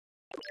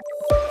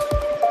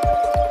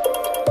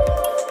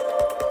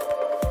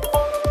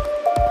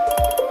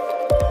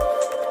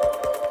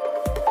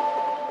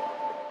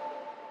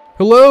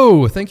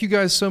Hello! Thank you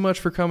guys so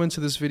much for coming to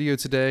this video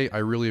today. I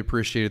really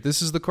appreciate it.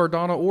 This is the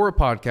Cardano Aura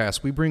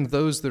podcast. We bring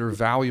those that are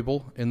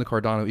valuable in the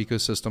Cardano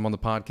ecosystem on the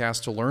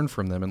podcast to learn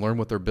from them and learn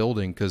what they're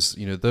building, because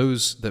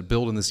those that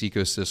build in this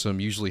ecosystem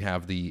usually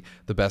have the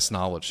best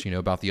knowledge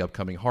about the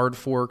upcoming hard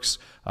forks,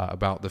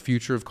 about the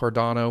future of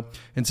Cardano.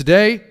 And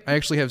today I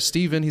actually have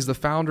Steven. He's the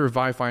founder of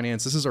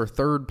VyFinance. This is our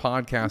third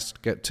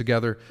podcast get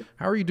together.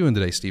 How are you doing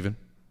today, Steven?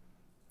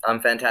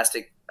 I'm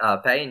fantastic.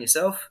 Pay, and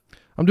yourself?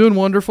 I'm doing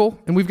wonderful,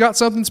 and we've got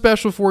something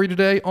special for you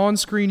today. On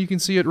screen, you can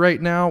see it right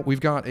now.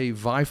 We've got a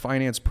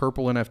VyFinance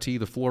purple NFT.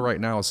 The floor right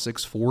now is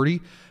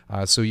 640,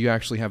 so you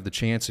actually have the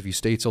chance, if you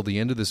stay till the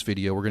end of this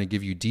video, we're going to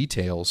give you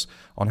details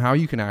on how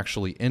you can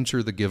actually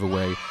enter the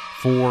giveaway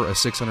for a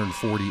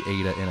 640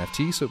 ADA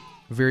NFT, so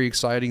very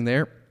exciting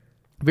there.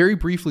 Very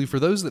briefly, for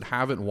those that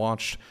haven't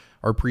watched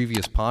our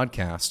previous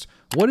podcast,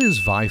 what is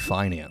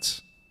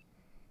VyFinance?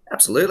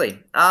 Absolutely.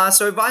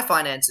 So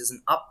VyFinance is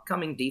an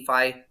upcoming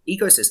DeFi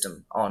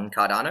ecosystem on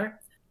Cardano.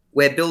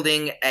 We're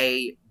building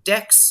a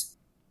DEX,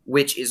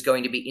 which is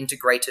going to be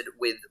integrated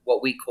with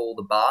what we call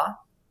the bar,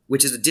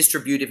 which is a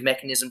distributive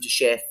mechanism to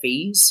share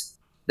fees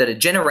that are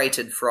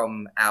generated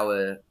from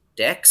our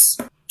DEX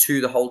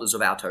to the holders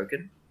of our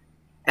token.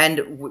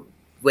 And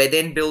we're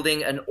then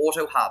building an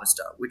auto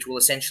harvester, which will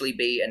essentially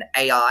be an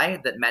AI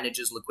that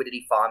manages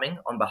liquidity farming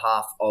on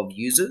behalf of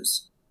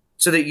users,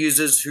 so that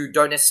users who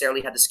don't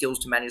necessarily have the skills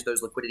to manage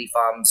those liquidity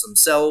farms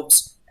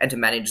themselves and to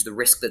manage the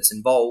risk that's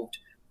involved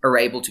are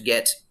able to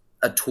get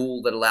a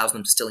tool that allows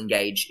them to still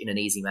engage in an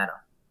easy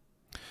manner.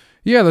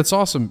 Yeah, that's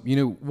awesome.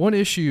 One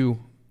issue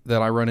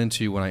that I run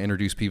into when I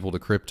introduce people to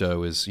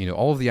crypto is,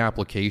 all of the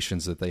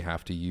applications that they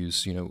have to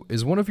use.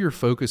 Is one of your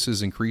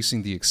focuses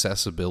increasing the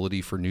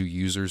accessibility for new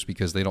users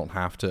because they don't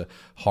have to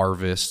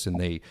harvest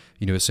and they,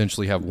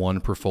 essentially have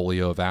one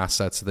portfolio of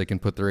assets that they can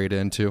put their ADA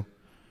into?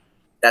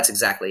 That's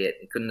exactly it.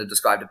 I couldn't have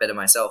described it better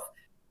myself.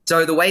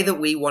 So the way that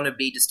we want to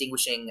be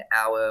distinguishing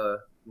our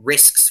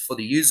risks for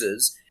the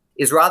users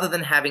is, rather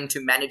than having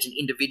to manage an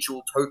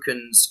individual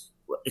token's,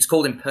 it's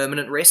called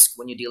impermanent risk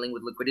when you're dealing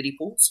with liquidity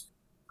pools.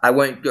 I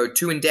won't go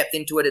too in depth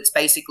into it. It's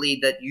basically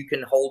that you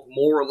can hold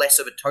more or less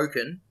of a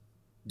token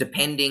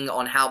depending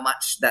on how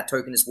much that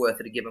token is worth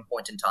at a given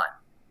point in time.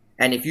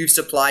 And if you've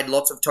supplied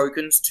lots of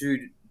tokens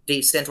to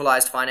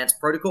decentralized finance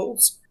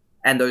protocols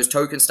and those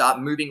tokens start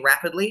moving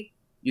rapidly,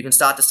 you can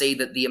start to see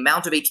that the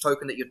amount of each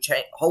token that you're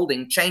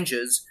holding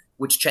changes,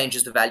 which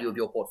changes the value of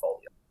your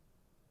portfolio.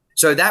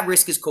 So that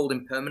risk is called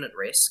impermanent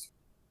risk.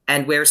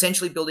 And we're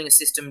essentially building a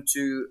system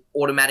to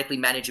automatically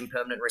manage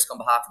impermanent risk on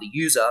behalf of the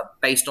user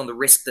based on the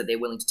risk that they're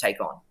willing to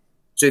take on.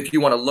 So if you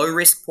want a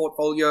low-risk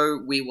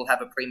portfolio, we will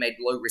have a pre-made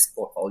low-risk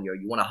portfolio.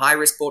 You want a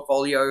high-risk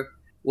portfolio,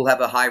 we'll have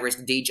a high-risk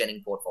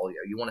degenning portfolio.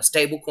 You want a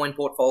stablecoin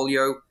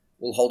portfolio,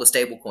 we'll hold a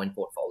stablecoin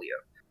portfolio.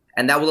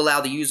 And that will allow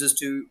the users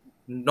to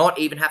not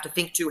even have to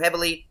think too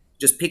heavily,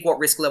 just pick what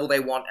risk level they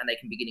want, and they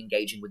can begin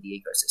engaging with the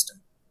ecosystem.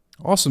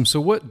 Awesome.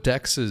 So what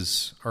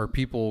DEXs are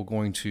people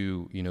going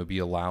to, be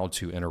allowed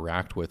to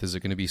interact with? Is it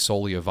going to be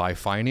solely a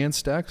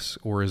VyFinance DEX,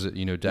 or is it,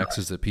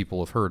 DEXs that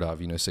people have heard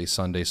of, say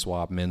Sunday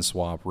Swap, Min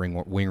Swap,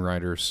 Wing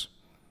Riders?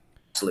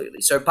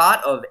 Absolutely. So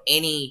part of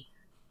any,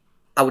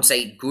 I would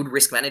say, good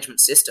risk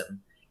management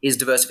system is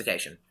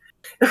diversification.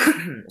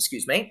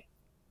 Excuse me.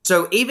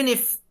 So even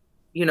if,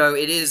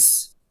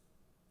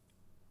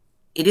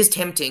 it is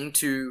tempting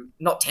to,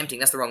 not tempting,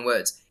 that's the wrong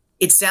words.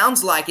 It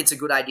sounds like it's a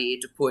good idea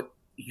to put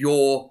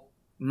your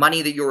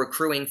money that you're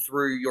accruing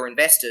through your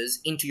investors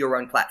into your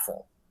own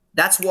platform.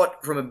 That's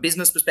what, from a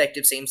business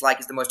perspective, seems like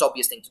is the most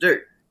obvious thing to do.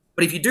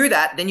 But if you do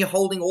that, then you're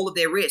holding all of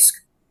their risk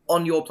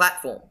on your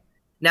platform.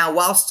 Now,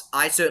 whilst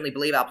I certainly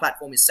believe our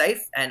platform is safe,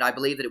 and I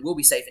believe that it will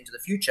be safe into the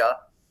future,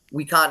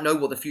 we can't know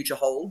what the future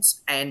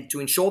holds. And to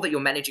ensure that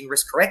you're managing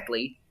risk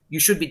correctly, you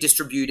should be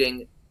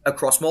distributing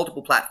across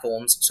multiple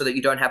platforms so that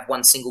you don't have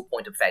one single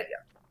point of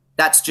failure.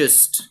 That's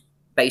just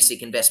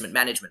basic investment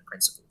management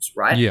principles,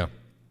 right? Yeah.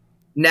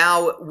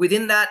 Now,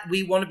 within that,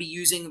 we want to be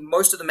using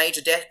most of the major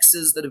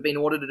DEXs that have been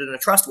audited and are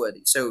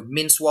trustworthy. So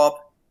MinSwap,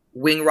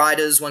 Wing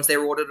Riders, once they're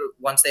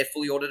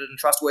fully audited and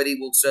trustworthy,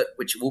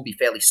 which will be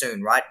fairly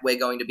soon, right?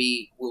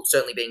 We'll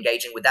certainly be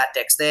engaging with that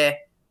DEX there.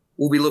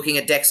 We'll be looking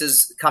at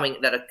DEXs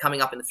that are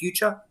coming up in the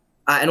future,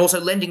 and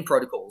also lending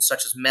protocols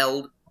such as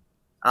Meld,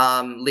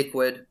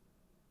 Liquid,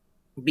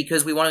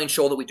 because we want to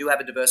ensure that we do have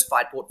a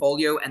diversified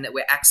portfolio and that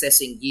we're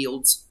accessing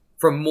yields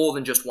from more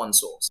than just one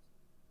source.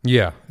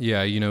 Yeah.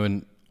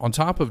 And on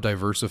top of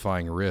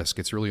diversifying risk,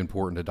 it's really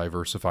important to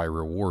diversify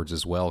rewards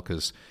as well,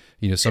 because,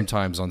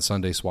 sometimes on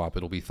Sunday Swap,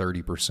 it'll be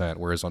 30%,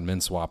 whereas on Min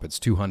Swap, it's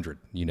 200,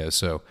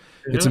 so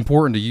it's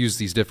important to use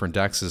these different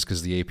DEXs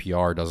because the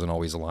APR doesn't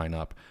always line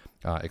up,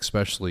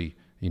 especially,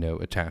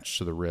 attached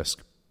to the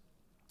risk.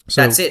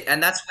 So that's it.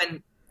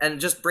 And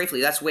just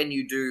briefly, that's when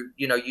you do,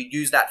 you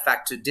use that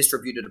fact to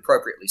distribute it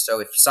appropriately. So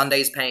if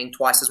Sunday is paying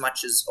twice as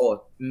much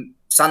or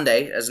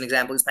Sunday, as an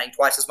example, is paying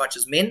twice as much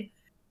as Min,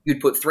 you'd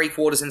put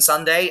 3/4 in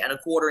Sunday and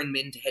 1/4 in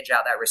Min to hedge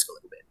out that risk a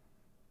little bit.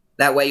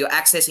 That way you're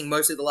accessing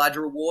mostly the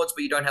larger rewards,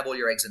 but you don't have all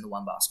your eggs in the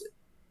one basket.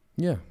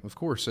 Yeah, of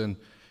course. And,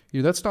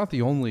 That's not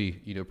the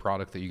only,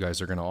 product that you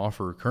guys are going to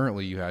offer.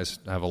 Currently, you guys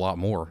have a lot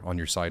more on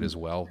your site as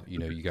well.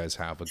 You guys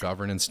have a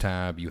governance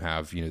tab. You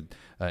have, an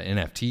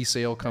NFT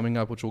sale coming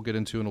up, which we'll get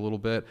into in a little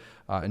bit.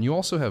 And you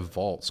also have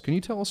vaults. Can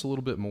you tell us a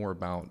little bit more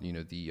about,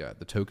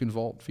 the token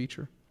vault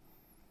feature?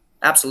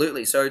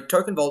 Absolutely. So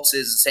token vaults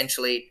is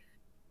essentially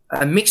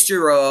a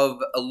mixture of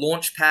a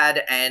launch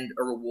pad and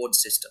a reward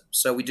system.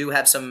 So we do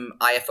have some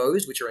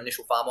IFOs, which are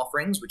initial farm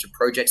offerings, which are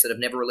projects that have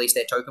never released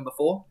their token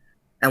before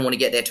and want to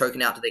get their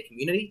token out to their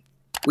community.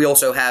 We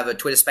also have a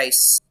Twitter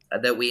space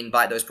that we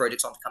invite those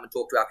projects on to come and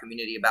talk to our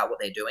community about what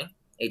they're doing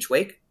each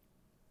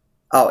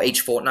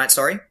fortnight,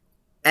 sorry.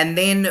 And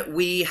then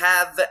we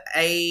have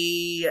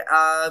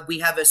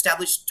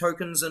established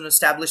tokens and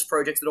established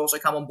projects that also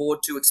come on board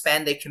to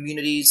expand their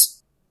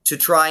communities to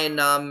try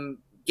and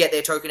get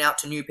their token out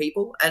to new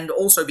people, and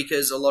also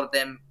because a lot of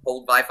them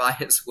hold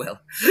VyFi as well.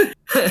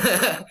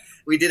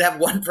 We did have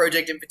one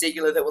project in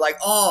particular that were like,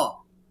 oh,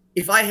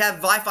 if I have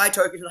VyFi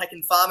token and I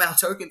can farm our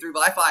token through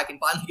VyFi, I can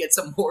finally get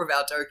some more of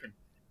our token.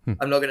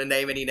 I'm not going to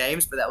name any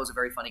names, but that was a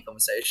very funny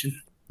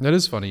conversation. That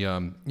is funny.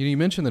 You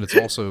mentioned that it's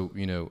also,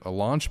 a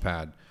launch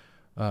pad.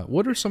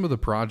 What are some of the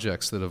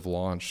projects that have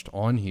launched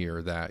on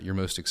here that you're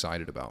most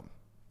excited about?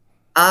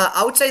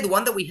 I would say the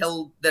one that we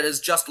held that has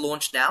just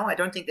launched now, I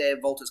don't think their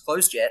vault is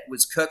closed yet,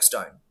 was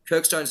Kirkstone.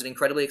 Kirkstone's an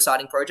incredibly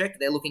exciting project.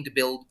 They're looking to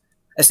build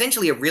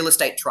essentially a real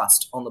estate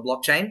trust on the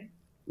blockchain,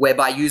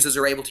 whereby users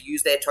are able to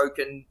use their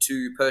token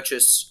to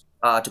purchase,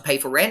 to pay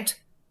for rent,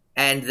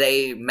 and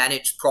they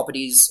manage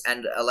properties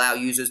and allow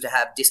users to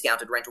have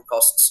discounted rental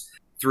costs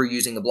through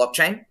using the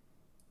blockchain.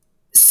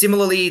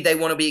 Similarly, they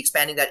want to be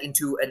expanding that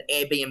into an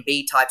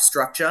Airbnb type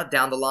structure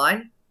down the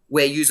line,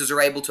 where users are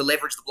able to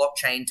leverage the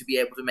blockchain to be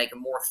able to make a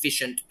more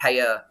efficient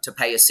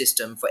payer-to-payer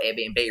system for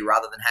Airbnb,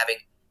 rather than having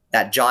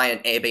that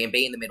giant Airbnb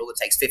in the middle that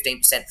takes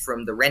 15%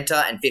 from the renter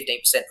and 15%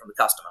 from the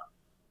customer.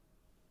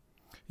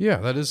 Yeah,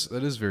 that is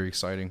very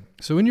exciting.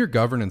 So in your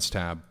governance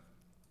tab,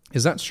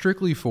 is that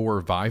strictly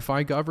for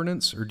VyFi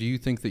governance, or do you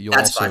think that you'll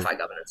That's also... VyFi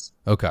governance.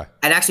 Okay.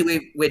 And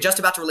actually, we're just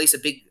about to release a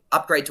big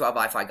upgrade to our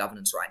VyFi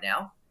governance right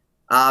now,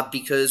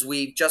 because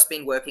we've just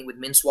been working with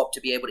MinSwap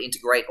to be able to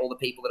integrate all the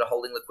people that are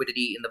holding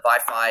liquidity in the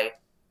VyFi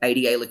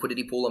ADA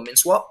liquidity pool on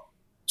MinSwap.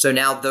 So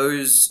now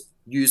those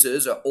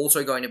users are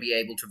also going to be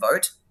able to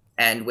vote,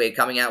 and we're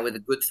coming out with a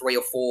good 3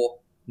 or 4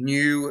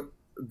 new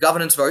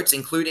governance votes,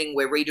 including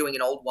we're redoing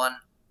an old one,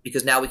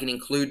 because now we can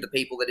include the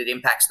people that it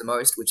impacts the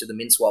most, which are the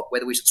MinSwap,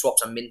 whether we should swap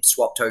some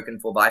MinSwap token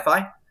for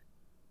VyFi.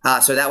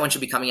 So that one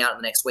should be coming out in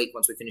the next week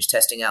once we finish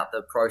testing out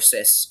the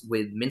process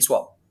with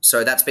MinSwap.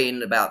 So that's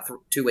been about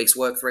 2 weeks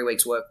work, 3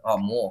 weeks work, or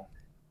more.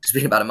 It's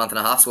been about a month and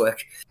a half's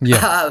work.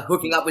 Yeah.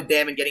 Hooking up with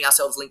them and getting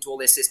ourselves linked to all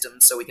their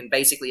systems, so we can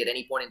basically at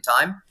any point in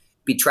time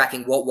be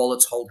tracking what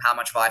wallets hold how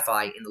much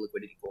VyFi in the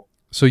liquidity pool.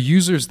 So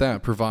users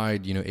that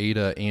provide,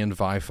 ADA and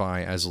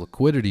VyFi as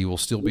liquidity will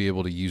still be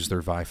able to use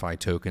their VyFi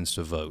tokens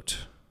to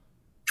vote.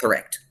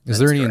 Correct. Is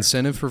there any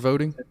incentive for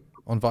voting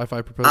on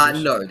VyFi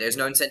proposals? No, there's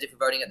no incentive for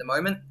voting at the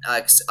moment,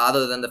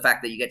 other than the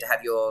fact that you get to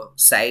have your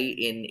say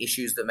in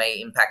issues that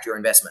may impact your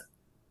investment.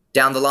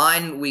 Down the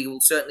line, we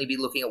will certainly be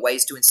looking at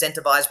ways to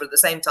incentivize, but at the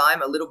same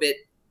time, a little bit...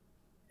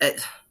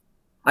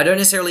 I don't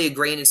necessarily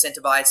agree in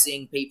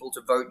incentivizing people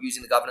to vote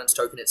using the governance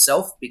token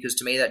itself, because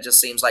to me that just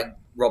seems like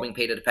robbing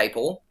Peter to pay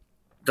Paul.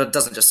 That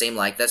doesn't just seem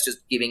like, that's just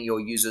giving your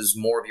users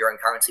more of your own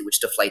currency, which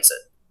deflates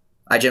it.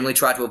 I generally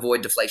try to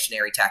avoid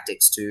deflationary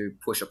tactics to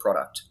push a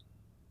product.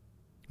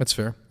 That's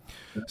fair.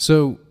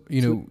 So,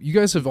 you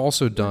guys have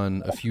also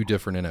done a few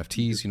different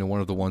NFTs.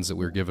 One of the ones that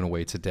we're giving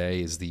away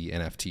today is the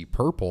NFT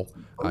Purple.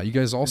 You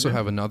guys also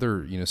have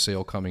another,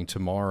 sale coming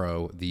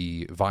tomorrow,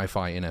 the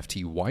VyFi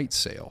NFT White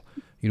sale.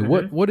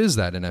 What is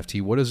that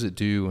NFT? What does it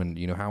do? And,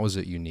 how is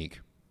it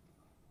unique?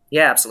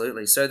 Yeah,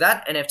 absolutely. So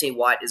that NFT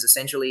White is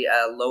essentially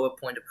a lower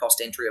point of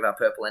cost entry of our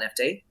Purple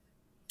NFT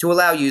to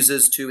allow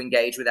users to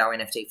engage with our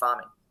NFT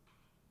farming.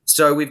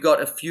 So we've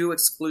got a few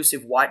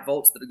exclusive white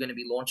vaults that are going to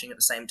be launching at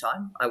the same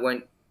time.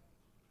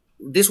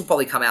 This will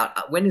probably come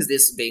out. When is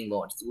this being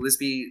launched? Will this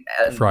be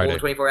Friday? More than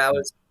 24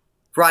 hours?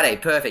 Friday,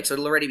 perfect. So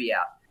it'll already be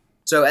out.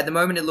 So at the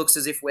moment, it looks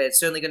as if we're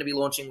certainly going to be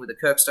launching with a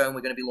Kirkstone.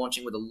 We're going to be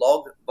launching with a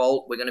Log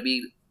vault. We're going to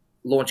be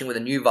launching with a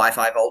new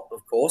VyFi vault,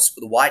 of course, for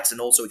the whites, and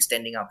also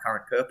extending our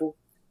current Purple.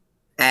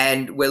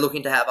 And we're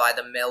looking to have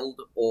either Meld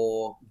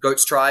or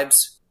Goats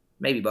Tribes,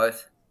 maybe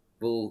both.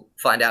 We'll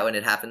find out when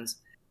it happens.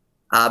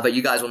 But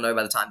you guys will know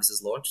by the time this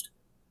is launched.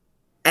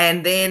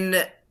 And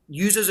then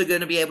users are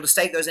going to be able to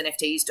stake those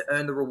NFTs to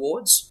earn the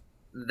rewards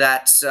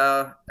that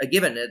are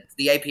given.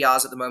 The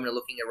APRs at the moment are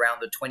looking around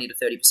the 20 to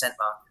 30%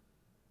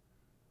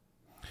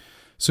 mark.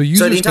 So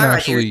users can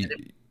actually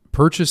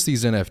purchase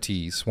these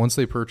NFTs. Once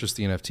they purchase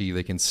the NFT,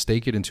 they can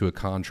stake it into a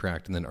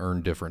contract and then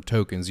earn different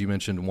tokens. You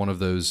mentioned one of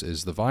those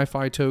is the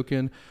VyFi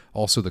token,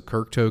 also the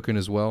Kirk token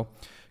as well.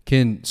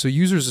 So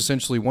users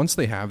essentially, once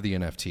they have the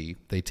NFT,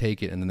 they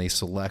take it and then they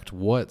select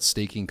what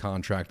staking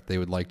contract they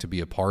would like to be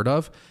a part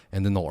of,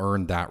 and then they'll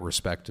earn that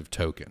respective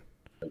token.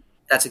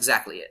 That's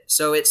exactly it.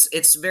 So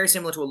it's very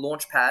similar to a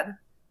launch pad,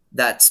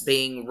 that's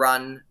being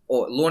run,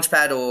 or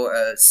Launchpad, or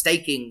a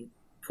staking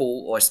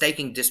pool, or a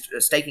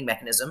staking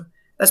mechanism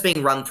that's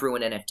being run through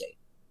an NFT.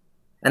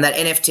 And that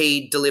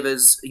NFT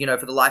delivers,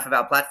 for the life of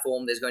our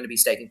platform, there's going to be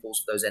staking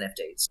pools for those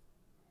NFTs.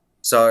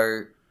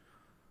 So,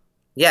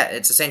 yeah,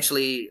 it's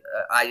essentially,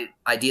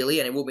 ideally,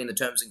 and it will be in the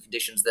terms and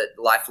conditions, that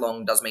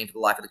lifelong does mean for the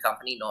life of the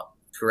company, not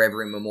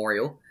forever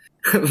immemorial.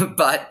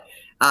 But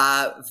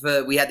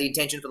we had the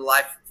intention for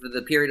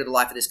the period of the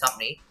life of this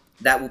company,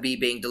 that will be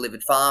being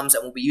delivered farms,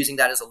 and we'll be using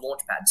that as a launch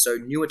pad. So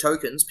newer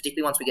tokens,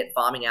 particularly once we get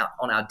farming out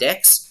on our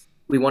decks,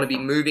 we want to be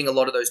moving a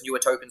lot of those newer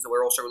tokens that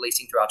we're also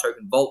releasing through our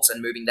token vaults,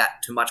 and moving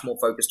that to much more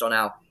focused on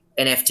our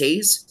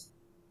NFTs.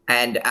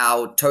 And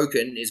our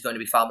token is going to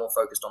be far more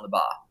focused on the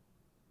bar.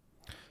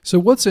 So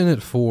what's in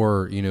it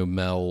for,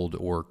 Meld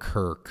or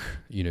Kirk,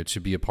 to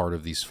be a part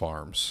of these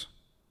farms?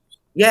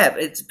 Yeah,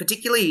 it's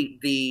particularly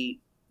the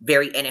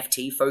very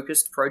NFT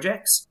focused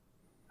projects.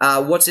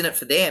 What's in it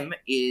for them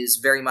is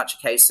very much a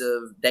case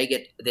of they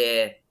get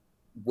their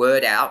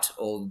word out,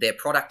 or their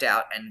product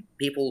out, and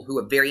people who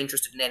are very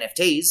interested in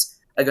NFTs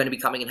are going to be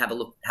coming and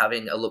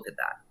having a look at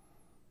that.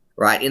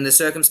 Right. In the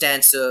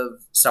circumstance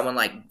of someone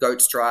like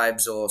Goat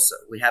Stripes, or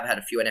we have had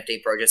a few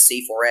NFT projects,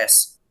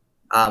 C4S,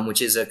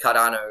 which is a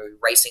Cardano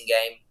racing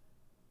game,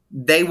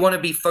 they want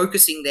to be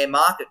focusing their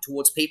market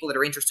towards people that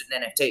are interested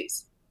in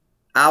NFTs.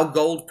 Our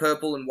gold,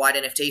 purple, and white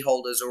NFT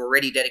holders are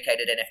already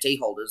dedicated NFT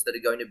holders that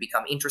are going to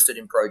become interested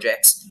in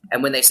projects.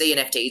 And when they see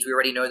NFTs, we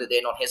already know that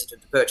they're not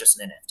hesitant to purchase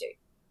an NFT.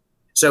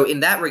 So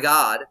in that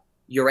regard,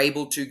 you're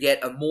able to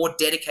get a more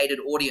dedicated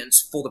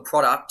audience for the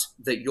product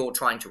that you're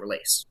trying to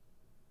release,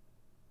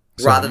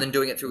 rather than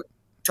doing it through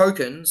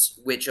tokens,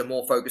 which are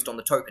more focused on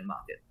the token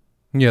market.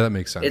 Yeah, that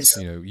makes sense.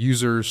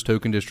 Users,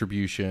 token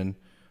distribution,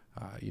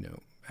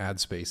 ad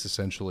space,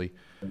 essentially.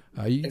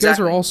 You guys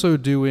are also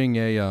doing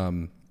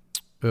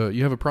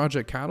you have a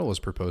Project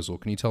Catalyst proposal.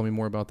 Can you tell me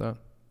more about that?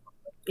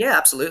 Yeah,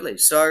 absolutely.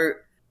 So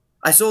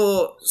I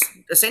saw,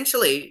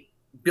 essentially,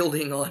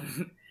 building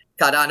on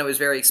Cardano is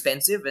very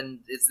expensive, and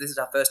this is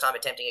our first time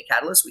attempting a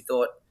Catalyst. We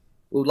thought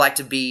we would like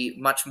to be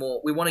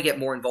we want to get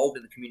more involved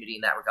in the community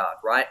in that regard,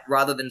 right?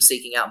 Rather than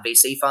seeking out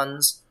VC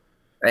funds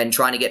and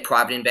trying to get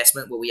private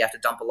investment where we have to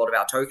dump a lot of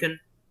our token.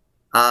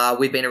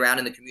 We've been around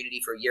in the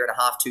community for 1.5 years,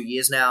 2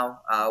 years now.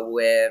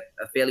 We're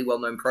a fairly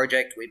well-known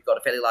project. We've got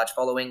a fairly large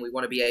following. We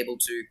want to be able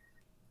to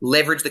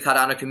leverage the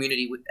Cardano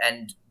community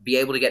and be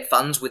able to get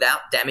funds without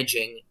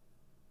damaging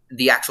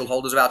the actual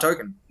holders of our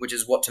token, which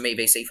is what, to me,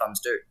 VC funds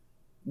do.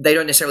 They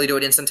don't necessarily do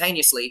it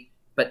instantaneously,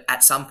 but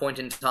at some point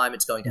in time,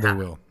 it's going to happen.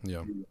 They will,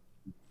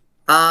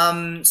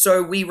 yeah.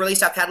 So we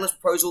released our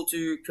Catalyst proposal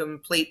to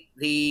complete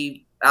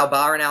our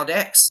bar and our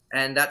decks,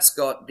 and that's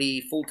got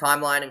the full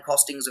timeline and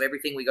costings of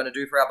everything we're going to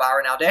do for our bar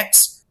and our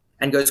decks,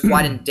 and goes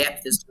quite in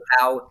depth as to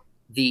how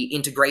the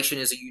integration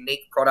is a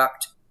unique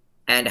product,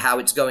 and how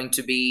it's going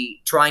to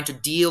be trying to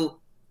deal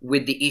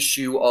with the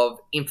issue of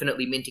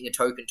infinitely minting a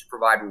token to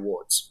provide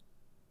rewards.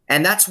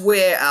 And that's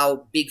where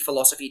our big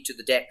philosophy to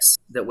the decks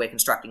that we're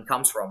constructing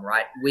comes from,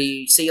 right?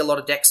 We see a lot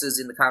of dexes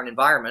in the current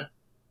environment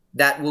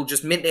that will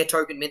just mint their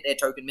token, and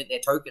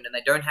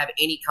they don't have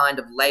any kind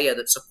of layer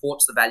that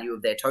supports the value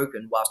of their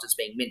token whilst it's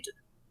being minted.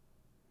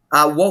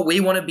 What we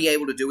want to be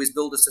able to do is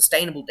build a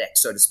sustainable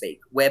dex, so to speak,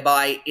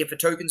 whereby if a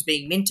token's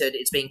being minted,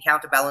 it's being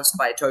counterbalanced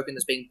by a token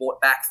that's being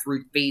bought back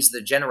through fees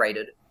that are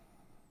generated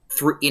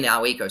in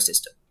our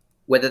ecosystem,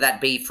 whether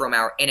that be from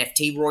our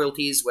NFT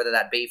royalties, whether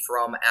that be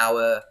from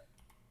our,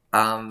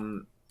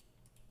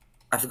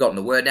 I've forgotten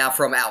the word now,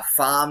 from our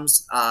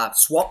farms,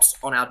 swaps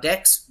on our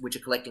decks, which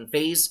are collecting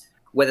fees,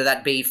 whether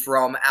that be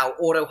from our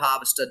auto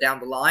harvester down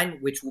the line,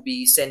 which will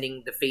be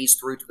sending the fees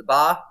through to the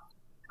bar.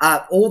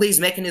 All these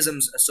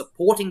mechanisms are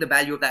supporting the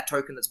value of that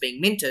token that's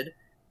being minted.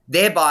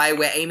 Thereby,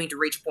 we're aiming to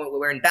reach a point where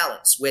we're in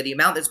balance, where the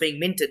amount that's being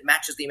minted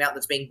matches the amount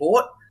that's being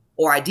bought,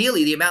 or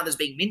ideally, the amount that's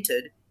being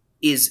minted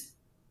is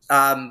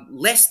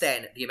less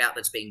than the amount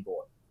that's being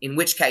bought, in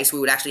which case we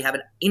would actually have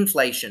an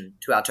inflation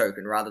to our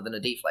token rather than a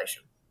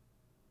deflation.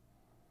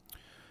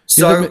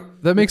 So yeah,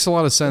 that makes a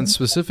lot of sense,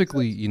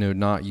 specifically,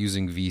 not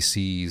using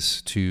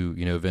VCs to,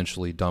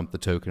 eventually dump the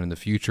token in the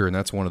future. And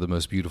that's one of the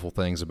most beautiful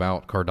things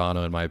about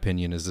Cardano, in my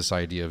opinion, is this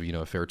idea of,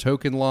 a fair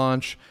token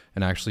launch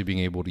and actually being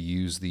able to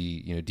use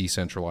the,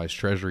 decentralized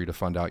treasury to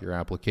fund out your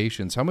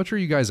applications. How much are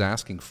you guys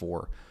asking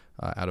for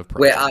out of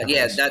project?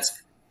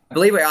 I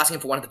believe we're asking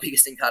for one of the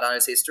biggest in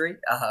Cardano's history.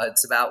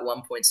 It's about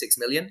 1.6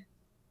 million,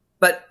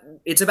 but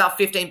it's about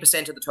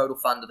 15% of the total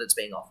fund that's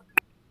being offered.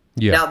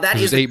 Yeah. Now that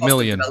is 8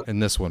 million in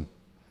this one.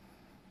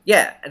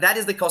 Yeah, that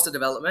is the cost of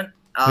development.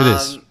 It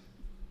is.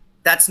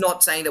 That's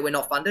not saying that we're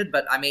not funded,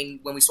 but I mean,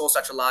 when we saw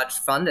such a large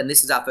fund, and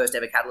this is our first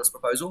ever Catalyst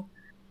proposal,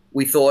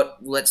 we thought,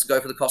 let's go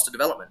for the cost of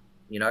development.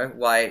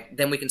 Why?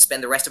 Then we can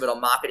spend the rest of it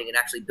on marketing and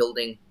actually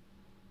building,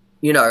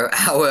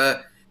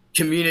 our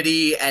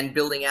community and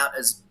building out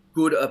as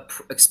good a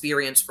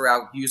experience for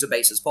our user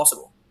base as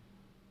possible.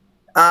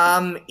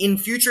 In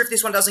future, if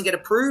this one doesn't get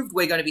approved,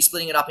 we're going to be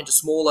splitting it up into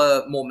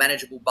smaller, more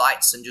manageable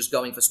bites and just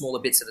going for smaller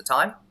bits at a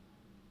time.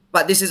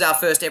 But this is our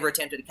first ever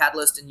attempt at a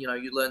Catalyst, and you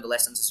learn the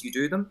lessons as you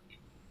do them.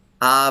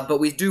 But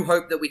we do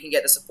hope that we can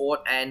get the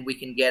support and we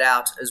can get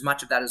out as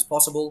much of that as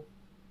possible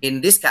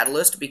in this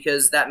catalyst,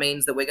 because that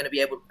means that we're going to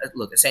be able to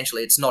look,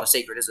 essentially, it's not a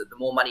secret, is it? The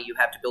more money you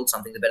have to build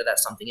something, the better that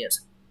something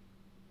is.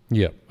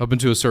 Yeah, up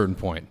until a certain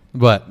point.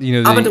 But, up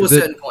until a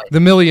certain point. The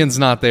million's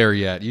not there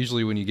yet.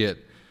 Usually when you get,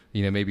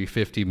 maybe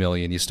 50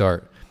 million, you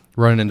start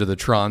running into the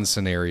Tron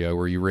scenario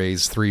where you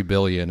raise 3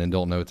 billion and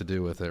don't know what to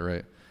do with it,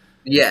 right?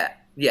 Yeah,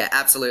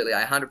 absolutely.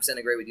 I 100%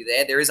 agree with you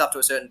there. There is up to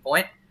a certain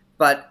point.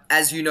 But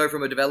as you know,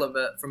 from a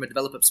developer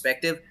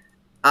perspective,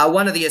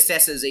 one of the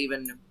assessors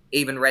even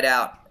read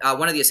out.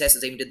 One of the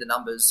assessors even did the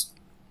numbers.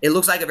 It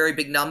looks like a very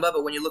big number,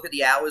 but when you look at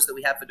the hours that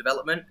we have for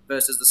development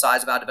versus the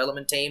size of our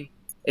development team,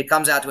 it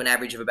comes out to an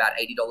average of about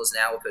 $80 an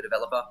hour per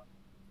developer,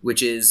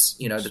 which is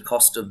the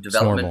cost of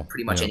development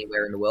pretty much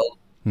anywhere in the world.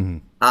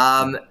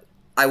 Mm-hmm.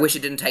 I wish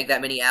it didn't take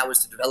that many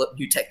hours to develop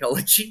new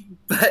technology,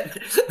 but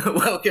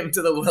welcome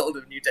to the world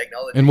of new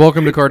technology. And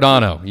welcome to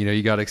Cardano.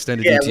 You got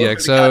extended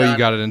UTXO, you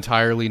got an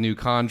entirely new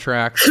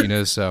contract,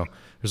 so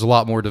there's a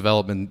lot more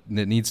development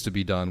that needs to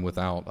be done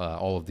without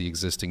all of the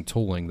existing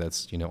tooling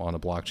that's, on a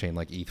blockchain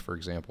like ETH, for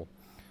example.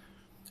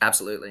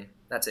 Absolutely.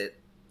 That's it.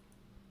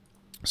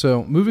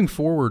 So moving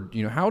forward,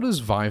 how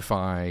does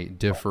VyFi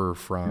differ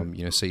from,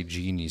 say,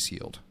 Genius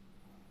Yield?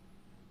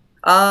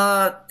 In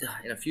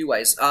a few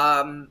ways.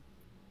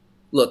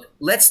 Look,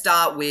 let's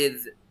start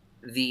with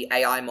the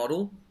AI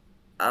model.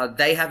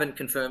 They haven't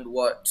confirmed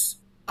what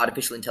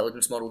artificial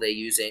intelligence model they're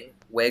using.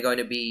 We're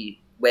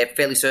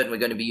fairly certain we're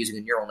going to be using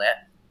a neural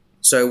net.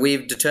 So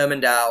we've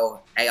determined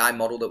our AI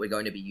model that we're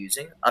going to be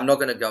using. I'm not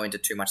going to go into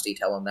too much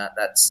detail on that.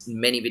 That's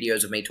many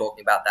videos of me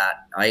talking about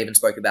that. I even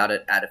spoke about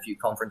it at a few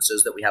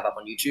conferences that we have up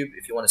on YouTube.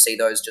 If you want to see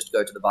those, just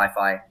go to the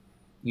VyFi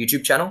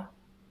YouTube channel.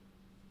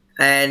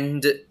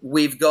 And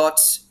we've got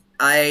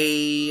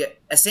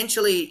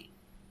essentially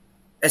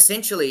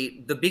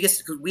the biggest,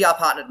 because we are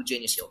partnered with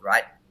Genius Yield,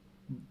 right?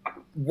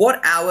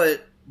 What our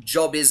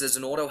job is as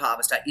an auto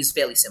harvester is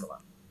fairly similar,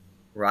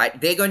 right?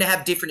 They're going to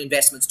have different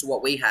investments to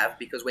what we have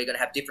because we're going to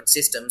have different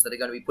systems that are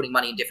going to be putting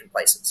money in different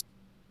places.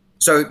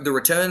 So the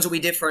returns will be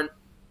different.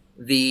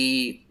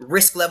 The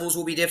risk levels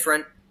will be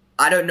different.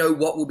 I don't know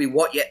what will be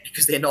what yet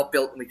because they're not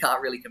built and we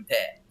can't really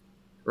compare,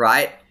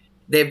 right?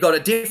 They've got a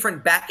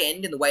different back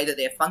end in the way that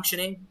they're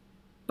functioning,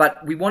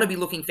 but we want to be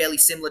looking fairly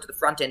similar to the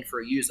front end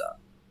for a user.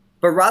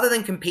 But rather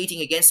than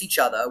competing against each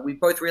other, we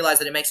both realized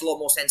that it makes a lot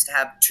more sense to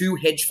have two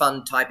hedge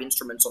fund type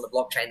instruments on the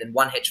blockchain than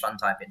one hedge fund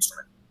type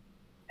instrument.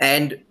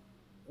 And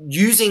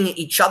using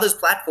each other's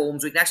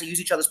platforms, we can actually use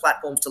each other's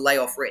platforms to lay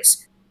off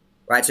risk,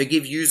 right? So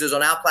give users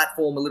on our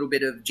platform a little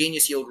bit of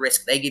Genius Yield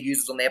risk. They give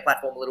users on their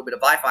platform a little bit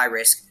of VyFi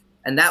risk.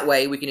 And that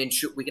way we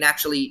can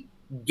actually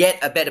get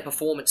a better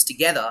performance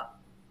together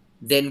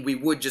than we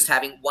would just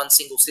having one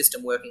single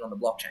system working on the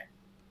blockchain.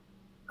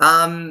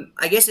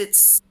 I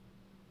guess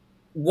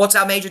what's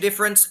our major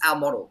difference? Our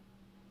model.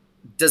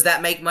 Does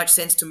that make much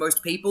sense to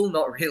most people?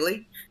 Not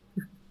really.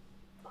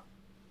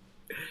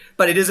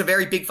 But it is a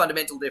very big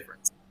fundamental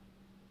difference.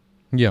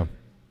 Yeah.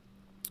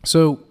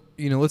 So,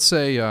 let's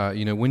say,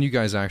 when you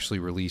guys actually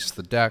release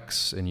the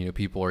DEX and,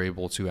 people are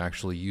able to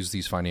actually use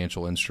these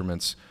financial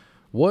instruments,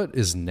 what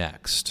is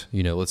next?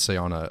 Let's say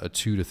on a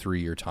 2 to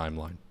 3 year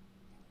timeline.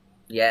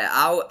 Yeah,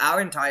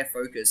 our entire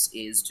focus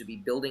is to be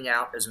building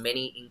out as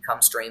many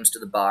income streams to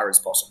the bar as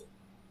possible.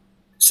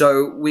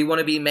 So we want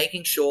to be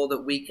making sure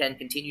that we can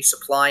continue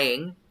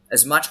supplying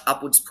as much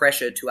upwards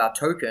pressure to our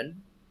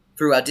token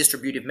through our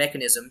distributive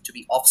mechanism to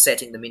be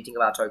offsetting the minting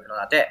of our token on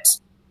our DEX.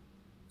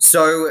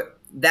 So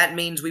that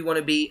means we want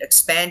to be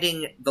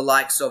expanding the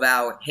likes of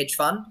our hedge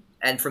fund,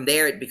 and from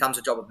there it becomes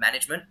a job of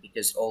management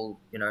because all,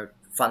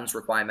 funds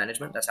require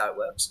management. That's how it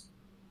works.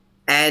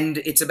 And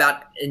it's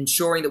about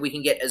ensuring that we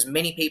can get as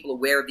many people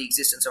aware of the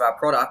existence of our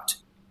product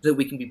so that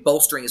we can be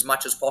bolstering as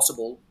much as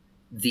possible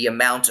the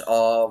amount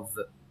of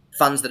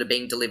funds that are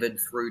being delivered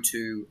through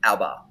to our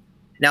bar.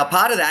 Now,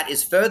 part of that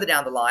is further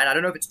down the line. I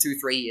don't know if it's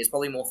 2-3 years,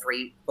 probably more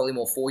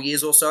 4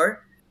 years or so.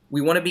 We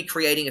want to be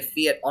creating a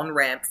fiat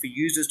on-ramp for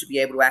users to be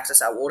able to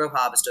access our auto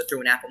harvester through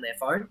an app on their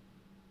phone.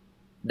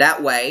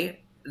 That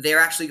way, they're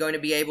actually going to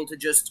be able to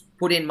just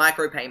put in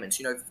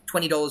micropayments,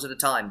 $20 at a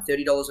time,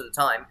 $30 at a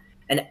time,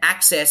 and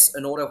access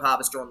an auto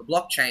harvester on the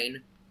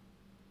blockchain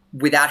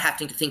without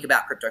having to think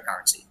about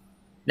cryptocurrency.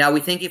 Now,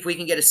 we think if we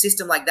can get a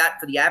system like that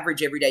for the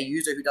average everyday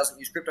user who doesn't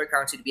use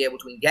cryptocurrency to be able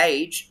to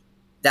engage,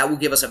 that will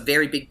give us a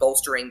very big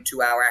bolstering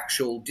to our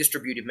actual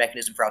distributive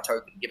mechanism for our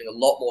token, giving a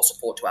lot more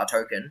support to our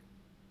token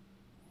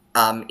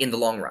in the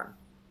long run.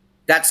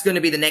 That's going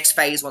to be the next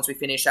phase once we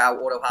finish our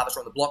auto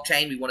harvester on the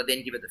blockchain. We want to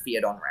then give it the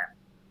fiat on-ramp.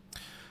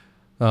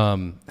 Are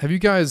you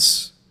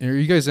guys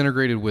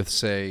integrated with,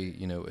 say,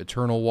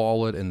 Eternal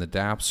Wallet and the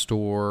dApp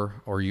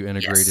store? Or are you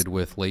integrated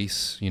with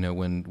Lace,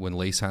 when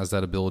Lace has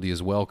that ability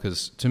as well?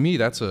 Because to me,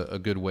 that's a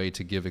good way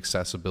to give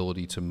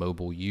accessibility to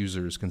mobile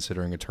users,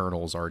 considering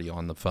Eternal is already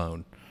on the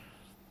phone.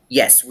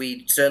 Yes,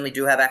 we certainly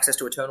do have access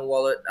to Eternal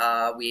Wallet.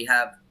 We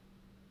have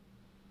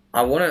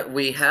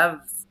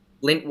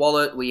Lint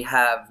Wallet, we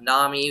have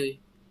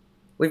Nami,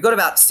 We've got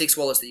about 6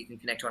 wallets that you can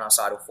connect to on our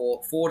site, or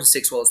four to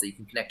 6 wallets that you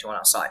can connect to on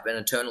our site, but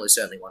Eternal is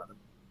certainly one of them.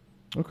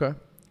 Okay.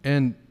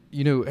 And,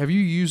 have you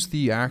used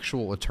the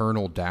actual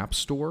Eternal dApp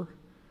store?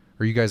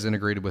 Are you guys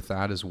integrated with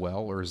that as well,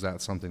 or is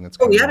that something that's...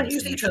 we haven't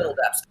used the Eternal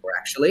dApp store,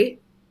 actually.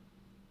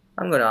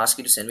 I'm going to ask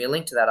you to send me a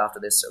link to that after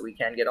this so we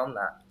can get on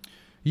that.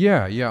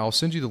 Yeah, I'll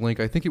send you the link.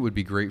 I think it would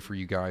be great for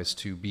you guys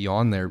to be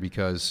on there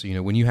because,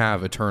 when you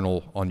have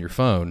Eternal on your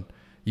phone,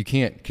 you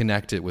can't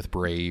connect it with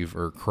Brave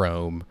or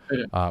Chrome,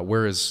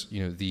 whereas,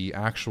 the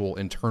actual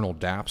internal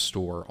dApp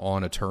store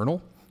on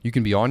Eternal, you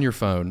can be on your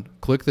phone,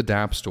 click the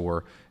dApp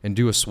store, and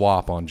do a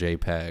swap on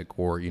JPEG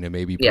or,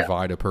 maybe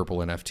provide a purple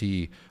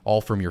NFT all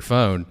from your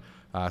phone.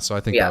 So I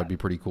think that would be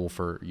pretty cool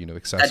for,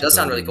 accessibility. That does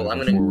sound really cool.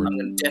 I'm going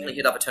to definitely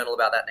hit up Eternal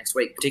about that next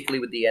week,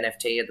 particularly with the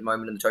NFT at the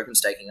moment and the token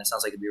staking. That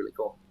sounds like it'd be really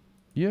cool.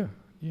 Yeah,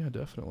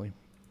 definitely.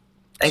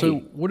 Thank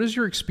you. What has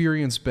your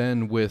experience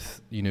been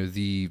with,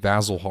 the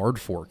Vasil hard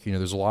fork?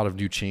 There's a lot of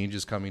new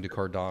changes coming to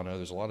Cardano.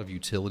 There's a lot of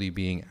utility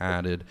being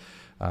added.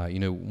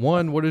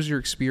 One, what is your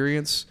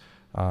experience?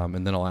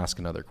 And then I'll ask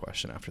another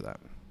question after that.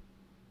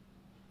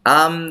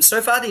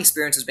 So far, the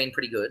experience has been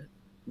pretty good.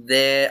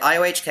 The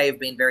IOHK have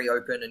been very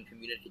open and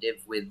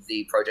communicative with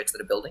the projects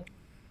that are building.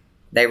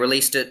 They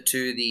released it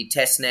to the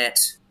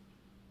testnet,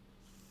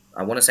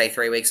 I want to say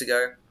 3 weeks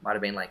ago. Might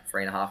have been like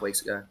 3.5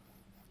 weeks ago.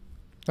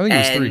 I think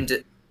it was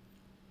 3.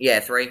 Yeah,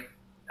 3.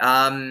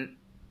 I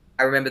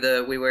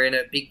remember we were in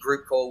a big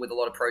group call with a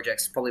lot of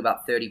projects, probably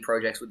about 30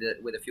 projects with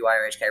a few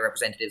IOHK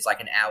representatives, like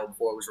an hour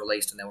before it was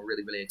released, and they were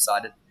really, really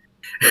excited.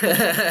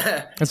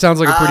 That sounds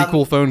like a pretty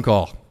cool phone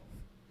call.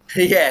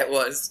 Yeah, it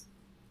was.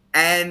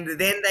 And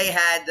then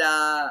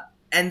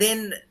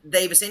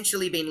they've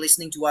essentially been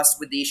listening to us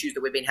with the issues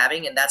that we've been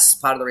having, and that's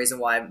part of the reason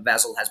why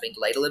Vasil has been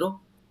delayed a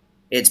little.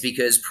 It's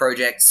because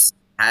projects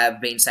have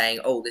been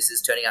saying, oh, this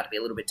is turning out to be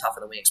a little bit tougher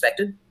than we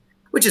expected,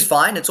 which is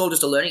fine. It's all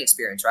just a learning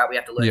experience, right? We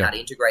have to learn how to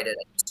integrate it.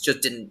 It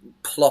just didn't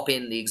plop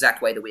in the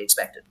exact way that we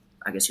expected,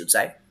 I guess you'd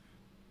say.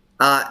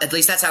 At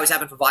least that's how it's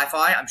happened for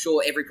VyFi. I'm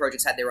sure every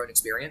project's had their own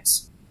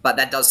experience, but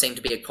that does seem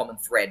to be a common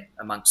thread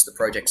amongst the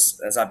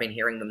projects as I've been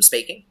hearing them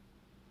speaking.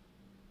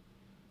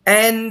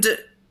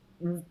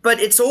 But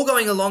it's all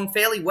going along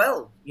fairly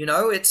well.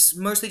 It's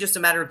mostly just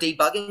a matter of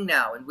debugging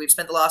now, and we've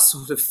spent the last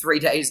sort of 3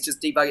 days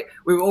just debugging.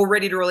 We were all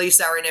ready to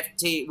release our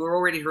NFT. We were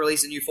all ready to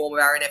release a new form of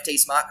our NFT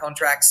smart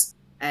contracts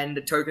and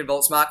the Token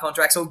Vault smart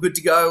contracts, all good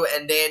to go.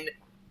 And then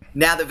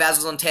now that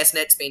Vasil's on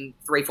testnet, it's been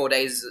 3-4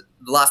 days,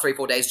 the last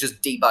 3-4 days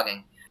just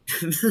debugging.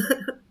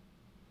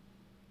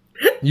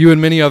 You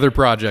and many other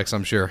projects,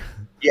 I'm sure.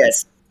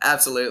 Yes,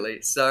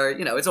 absolutely. So,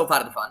 it's all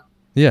part of the fun.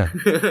 Yeah.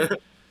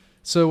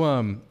 So,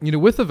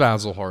 with the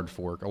Vasil hard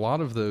fork, a lot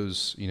of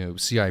those,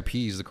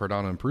 CIPs, the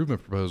Cardano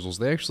improvement proposals,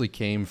 they actually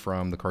came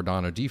from the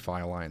Cardano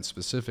DeFi Alliance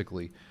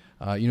specifically.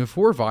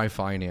 For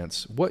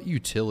VyFinance, what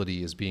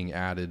utility is being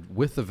added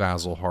with the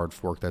Vasil hard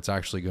fork that's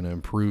actually going to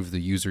improve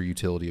the user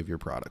utility of your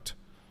product?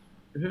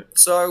 Mm-hmm.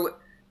 So,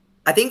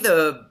 I think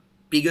the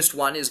biggest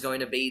one is going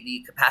to be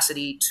the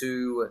capacity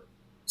to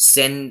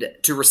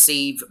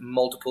receive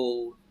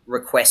multiple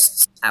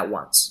requests at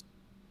once.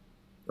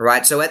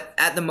 Right, so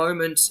at the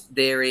moment,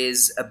 there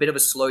is a bit of a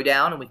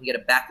slowdown, and we can get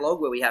a backlog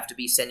where we have to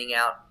be sending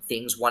out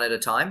things one at a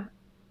time.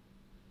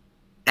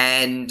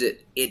 And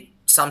it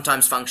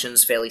sometimes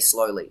functions fairly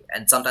slowly.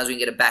 And sometimes we can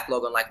get a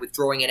backlog on,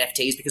 withdrawing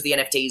NFTs, because the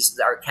NFTs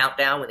are a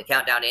countdown. When the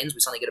countdown ends, we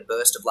suddenly get a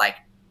burst of,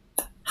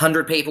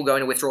 100 people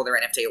going to withdraw their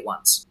NFT at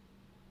once.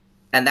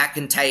 And that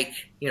can take,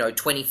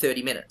 20,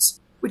 30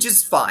 minutes, which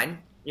is fine.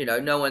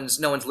 No one's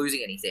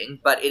losing anything.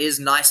 But it is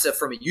nicer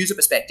from a user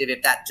perspective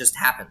if that just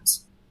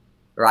happens.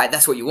 Right,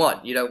 that's what you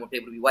want. You don't want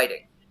people to be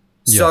waiting.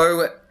 Yeah.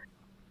 So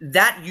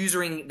the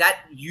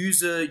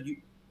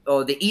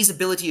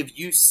easeability of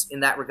use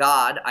in that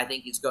regard, I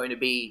think, is going to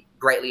be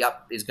greatly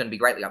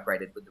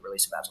upgraded with the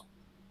release of Vasil.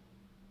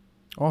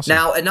 Awesome.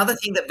 Now, another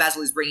thing that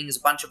Vasil is bringing is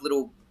a bunch of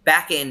little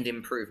back-end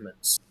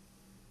improvements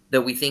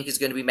that we think is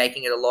going to be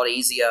making it a lot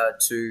easier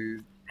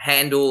to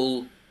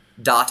handle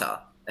data,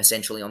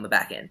 essentially, on the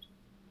back end.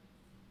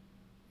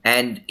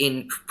 And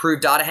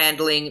improved data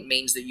handling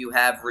means that you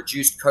have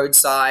reduced code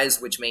size,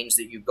 which means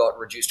that you've got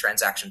reduced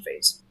transaction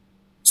fees.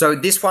 So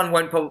this one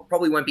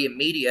probably won't be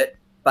immediate,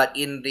 but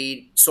in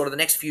the sort of the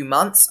next few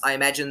months, I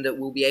imagine that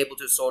we'll be able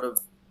to sort of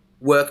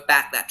work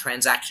back that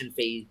transaction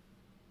fee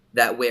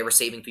that we're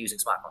receiving for using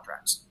smart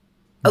contracts.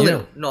 A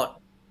little,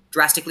 not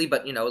drastically,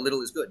 but a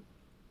little is good.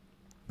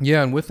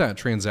 Yeah, and with that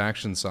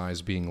transaction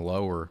size being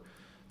lower,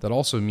 that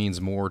also means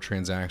more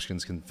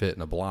transactions can fit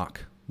in a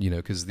block.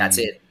 Because that's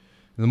it.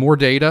 The more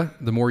data,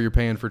 the more you're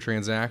paying for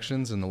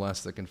transactions, and the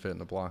less that can fit in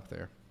a block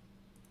there.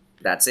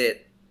 That's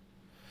it.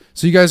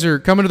 So you guys are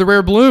coming to the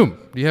Rare Bloom.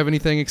 Do you have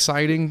anything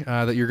exciting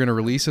that you're going to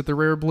release at the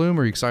Rare Bloom?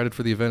 Are you excited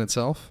for the event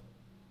itself?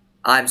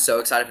 I'm so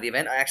excited for the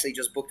event. I actually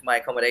just booked my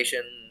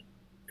accommodation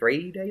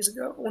 3 days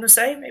ago, I want to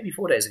say, maybe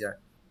 4 days ago.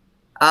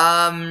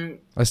 I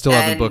still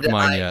haven't booked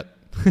mine yet.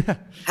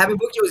 Haven't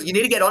booked yours. You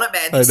need to get on it,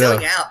 man. They're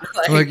selling out.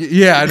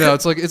 I know.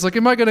 It's like,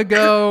 am I going to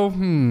go?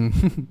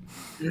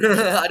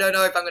 I don't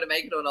know if I'm going to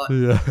make it or not.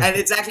 Yeah. And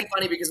it's actually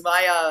funny because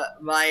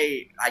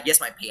my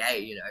PA,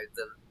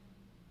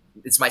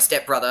 it's my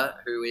stepbrother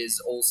who is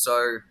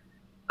also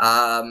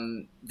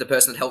the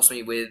person that helps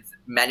me with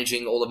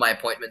managing all of my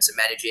appointments and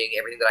managing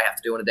everything that I have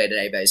to do on a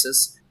day-to-day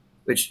basis,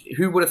 which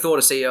who would have thought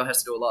a CEO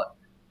has to do a lot?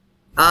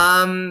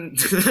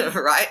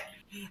 Right?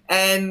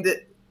 And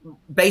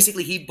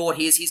basically he bought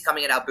he's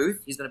coming at our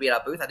booth. He's going to be at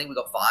our booth. I think we've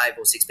got 5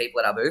 or 6 people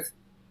at our booth.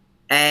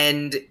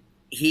 And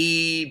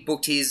he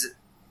booked his,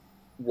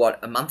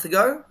 a month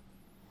ago?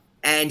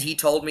 And he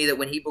told me that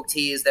when he booked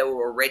his, they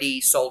were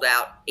already sold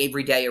out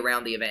every day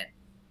around the event.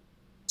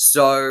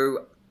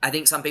 So I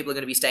think some people are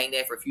going to be staying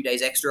there for a few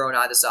days extra on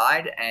either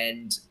side,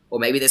 or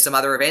maybe there's some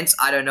other events.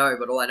 I don't know,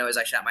 but all I know is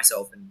I shat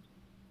myself and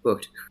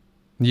booked.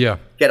 Yeah.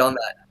 Get on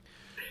that.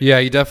 Yeah,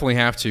 you definitely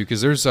have to,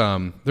 because there's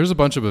a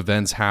bunch of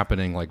events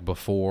happening like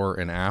before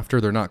and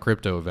after. They're not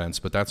crypto events,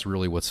 but that's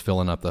really what's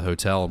filling up the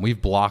hotel. And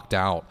we've blocked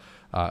out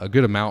a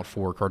good amount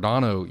for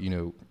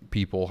Cardano,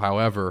 people.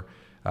 However,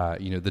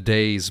 the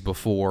days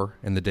before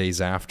and the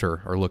days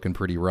after are looking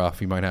pretty rough.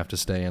 You might have to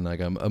stay in like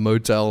a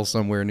motel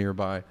somewhere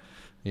nearby.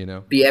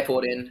 The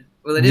airport in.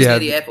 Well, it is near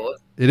the airport.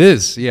 It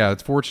is. Yeah.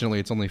 Fortunately,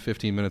 it's only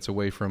 15 minutes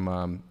away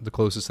from the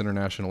closest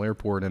international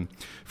airport. And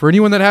for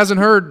anyone that hasn't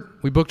heard,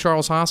 we booked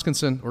Charles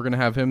Hoskinson. We're going to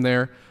have him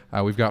there.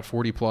 We've got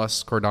 40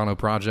 plus Cardano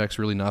projects.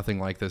 Really nothing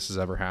like this has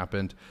ever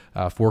happened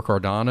for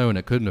Cardano. And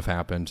it couldn't have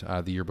happened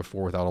the year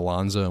before without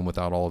Alonzo and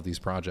without all of these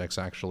projects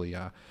actually,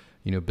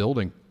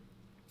 building.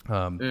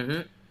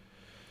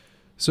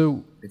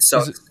 So it's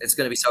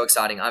going to be so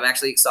exciting. I'm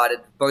actually excited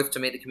both to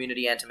meet the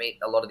community and to meet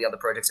a lot of the other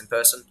projects in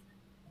person.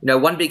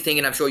 One big thing,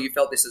 and I'm sure you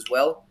felt this as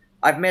well,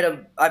 I've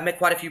met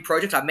quite a few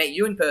projects. I've met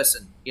you in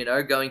person,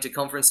 going to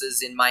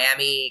conferences in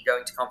Miami,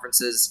 going to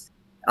conferences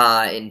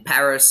in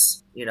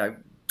Paris,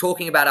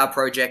 talking about our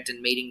project and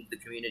meeting the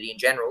community in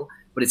general.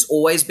 But it's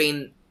always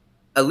been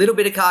a little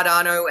bit of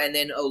Cardano and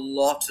then a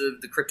lot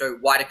of the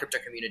wider crypto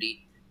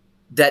community.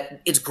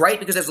 That it's great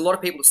because there's a lot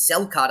of people to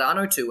sell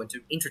Cardano to and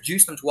to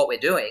introduce them to what we're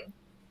doing.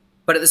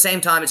 But at the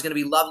same time, it's going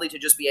to be lovely to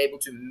just be able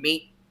to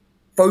meet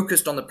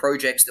focused on the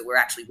projects that we're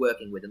actually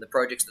working with and the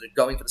projects that are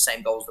going for the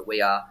same goals that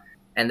we are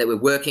and that we're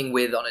working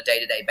with on a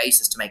day-to-day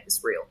basis to make this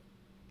real.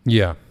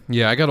 Yeah.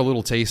 I got a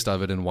little taste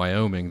of it in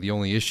Wyoming. The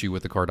only issue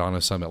with the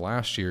Cardano Summit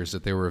last year is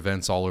that there were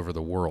events all over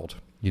the world,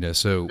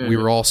 so we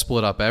were all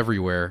split up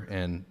everywhere,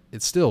 and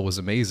it still was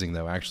amazing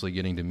though, actually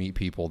getting to meet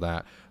people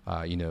that,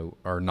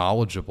 are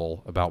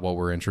knowledgeable about what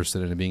we're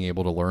interested in and being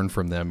able to learn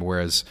from them.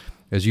 Whereas,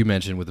 as you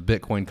mentioned, with the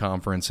Bitcoin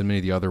conference and many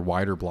of the other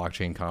wider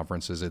blockchain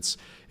conferences,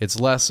 it's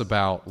less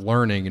about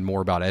learning and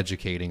more about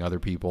educating other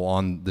people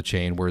on the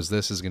chain. Whereas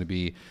this is going to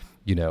be,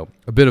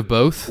 a bit of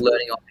both.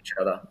 Learning off each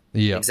other.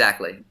 Yeah.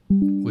 Exactly.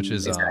 Which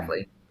is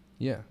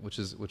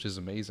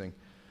amazing.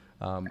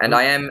 And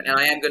I am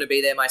going to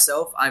be there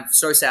myself. I'm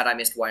so sad I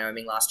missed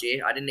Wyoming last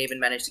year. I didn't even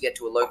manage to get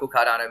to a local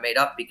Cardano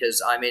meetup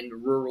because I'm in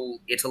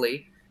rural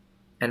Italy,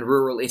 and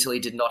rural Italy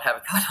did not have a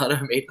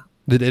Cardano meetup.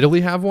 Did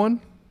Italy have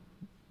one?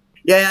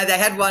 Yeah, they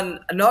had one.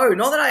 No,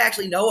 not that I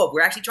actually know of.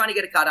 We're actually trying to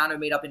get a Cardano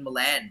meetup in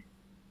Milan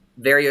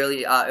very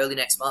early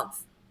next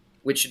month,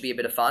 which should be a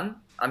bit of fun.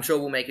 I'm sure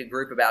we'll make a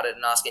group about it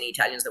and ask any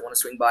Italians that want to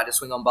swing by to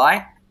swing on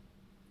by.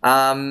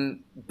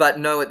 But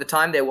no, at the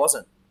time there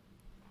wasn't.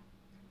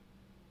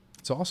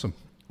 It's awesome.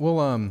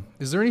 Well,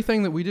 is there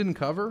anything that we didn't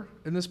cover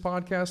in this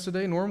podcast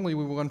today? Normally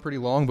we run pretty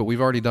long, but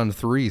we've already done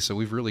 3, so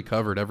we've really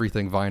covered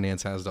everything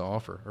VyFinance has to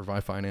offer, or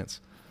VyFinance.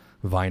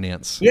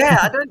 Yeah,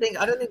 I don't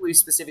think we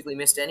specifically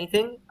missed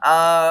anything.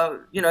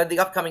 The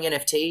upcoming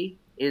NFT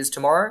is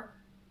tomorrow,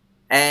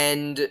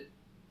 and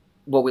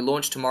we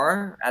launch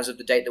tomorrow as of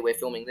the date that we're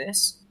filming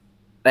this,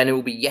 and it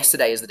will be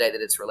yesterday is the date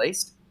that it's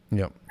released.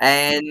 Yep.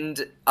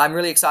 And I'm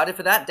really excited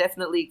for that.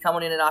 Definitely come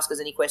on in and ask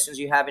us any questions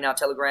you have in our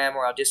Telegram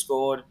or our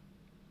Discord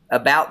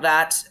about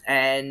that,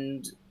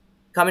 and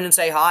come in and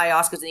say hi,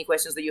 ask us any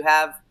questions that you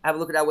have a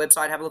look at our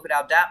website, have a look at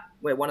our DApp.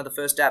 We were one of the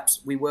first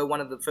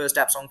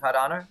apps on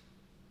Cardano.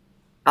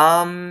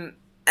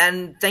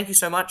 And thank you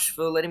so much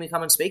for letting me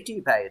come and speak to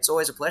you, Pei. It's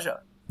always a pleasure.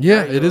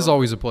 Yeah, it is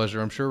always a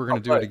pleasure. I'm sure we're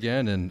going to do it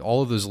again. And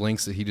all of those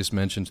links that he just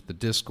mentioned to the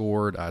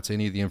Discord, to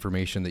any of the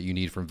information that you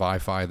need from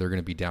VyFi, they're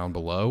going to be down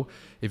below.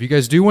 If you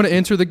guys do want to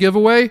enter the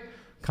giveaway,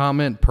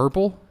 comment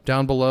purple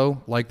down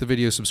below, like the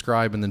video,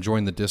 subscribe, and then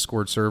join the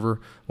Discord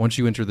server. Once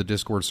you enter the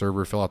Discord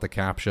server, fill out the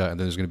CAPTCHA, and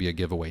then there's going to be a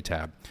giveaway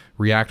tab.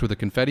 React with a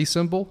confetti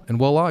symbol, and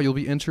voila, you'll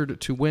be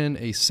entered to win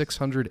a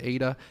 600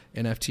 ADA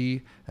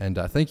NFT. And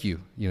thank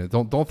you.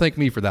 Don't thank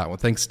me for that one.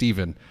 Thanks,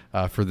 Steven,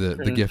 for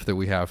the gift that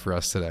we have for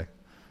us today.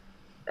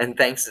 And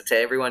thanks to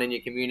everyone in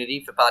your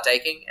community for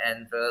partaking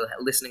and for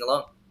listening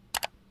along.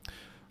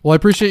 Well, I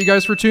appreciate you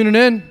guys for tuning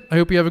in. I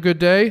hope you have a good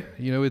day.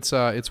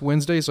 It's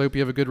Wednesday, so I hope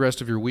you have a good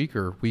rest of your week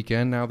or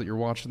weekend now that you're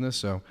watching this.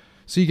 So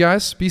see you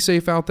guys. Be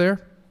safe out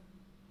there.